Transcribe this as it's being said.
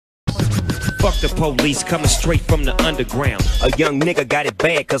Fuck the police coming straight from the underground. A young nigga got it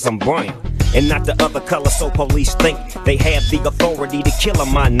bad cause I'm brown and not the other color, so police think they have the authority to kill a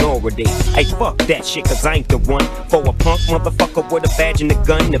minority. Hey, fuck that shit, cause I ain't the one for a punk motherfucker with a badge and a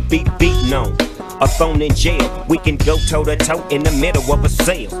gun to be beaten on or thrown in jail. We can go toe to toe in the middle of a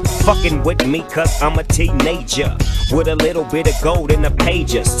sale. Fucking with me cause I'm a teenager with a little bit of gold in a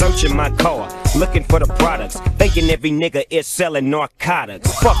pager. Searching my car, looking for the products, thinking every nigga is selling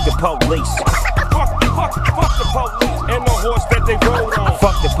narcotics. Fuck the police. Fuck the police and the horse that they rode on.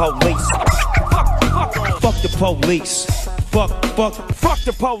 Fuck the police. Fuck the police. Fuck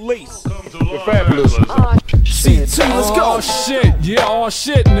the police. We're fabulous. C2, let's go. Oh shit, yeah, all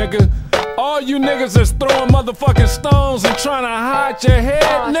shit, nigga. All you niggas is throwing motherfucking stones and trying to hide your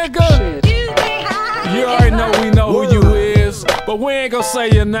head, nigga. You already know we know who you is, but we ain't gonna say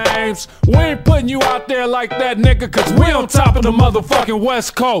your names. We ain't putting you out there like that, nigga, cause we on top of the motherfucking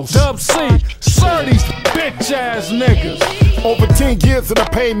West Coast. Dub C, sir, these bitch ass niggas. Over 10 years of the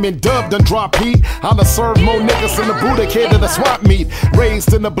payment, Dub done drop heat. I done served more niggas in the Buddha kid than the swap meet.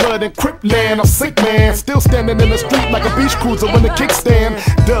 Raised in the blood and crip land, I'm sick man. Still standing in the street like a beach cruiser in the kickstand.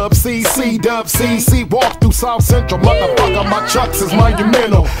 Dub CC, walk through South Central. Motherfucker, my chucks is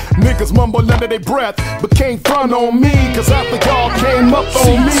monumental. Niggas mumble under their breath, but can't front on me, cause after y'all came up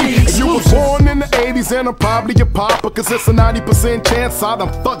on me. And you was born in the 80s and I'm probably your papa, cause it's a 90% chance I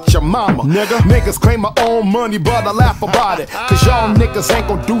done fucked your mama. Niggas claim my own money, but I laugh about it, cause y'all niggas ain't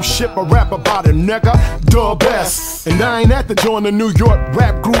gon' do shit but rap about it, nigga. Dub S. And I ain't have to join the New York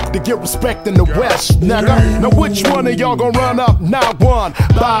rap group to get respect in the West, nigga. Now which one of y'all gon' run up? Not one.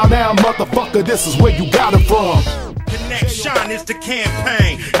 Bow down, motherfucker, this is where you got it from. Connection is the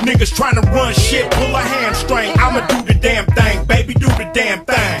campaign. Niggas tryna run shit, pull a hamstring. I'ma do the damn thing, baby, do the damn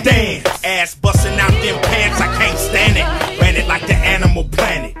thing. Dance, ass busting out them pants, I can't stand it. Ran it like the Animal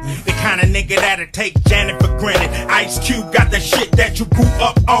Planet. The kind of nigga that'll take Janet for granted. Ice Cube got the shit that you grew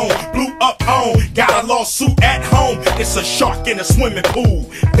up on, blew up on. Got a lawsuit at home, it's a shark in a swimming pool.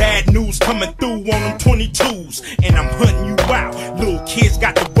 Bad news coming through on them 22s, and I'm hunting you out. Little kids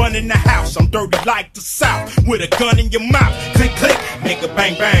got to run in the house, I'm dirty like the South, with a gun in your mouth. Click, click, nigga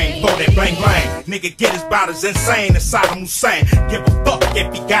bang, bang, for that bang, bang. Nigga get his bout as insane as Saddam Hussein. Give a fuck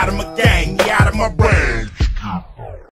if he got him a gang, he out of my brain.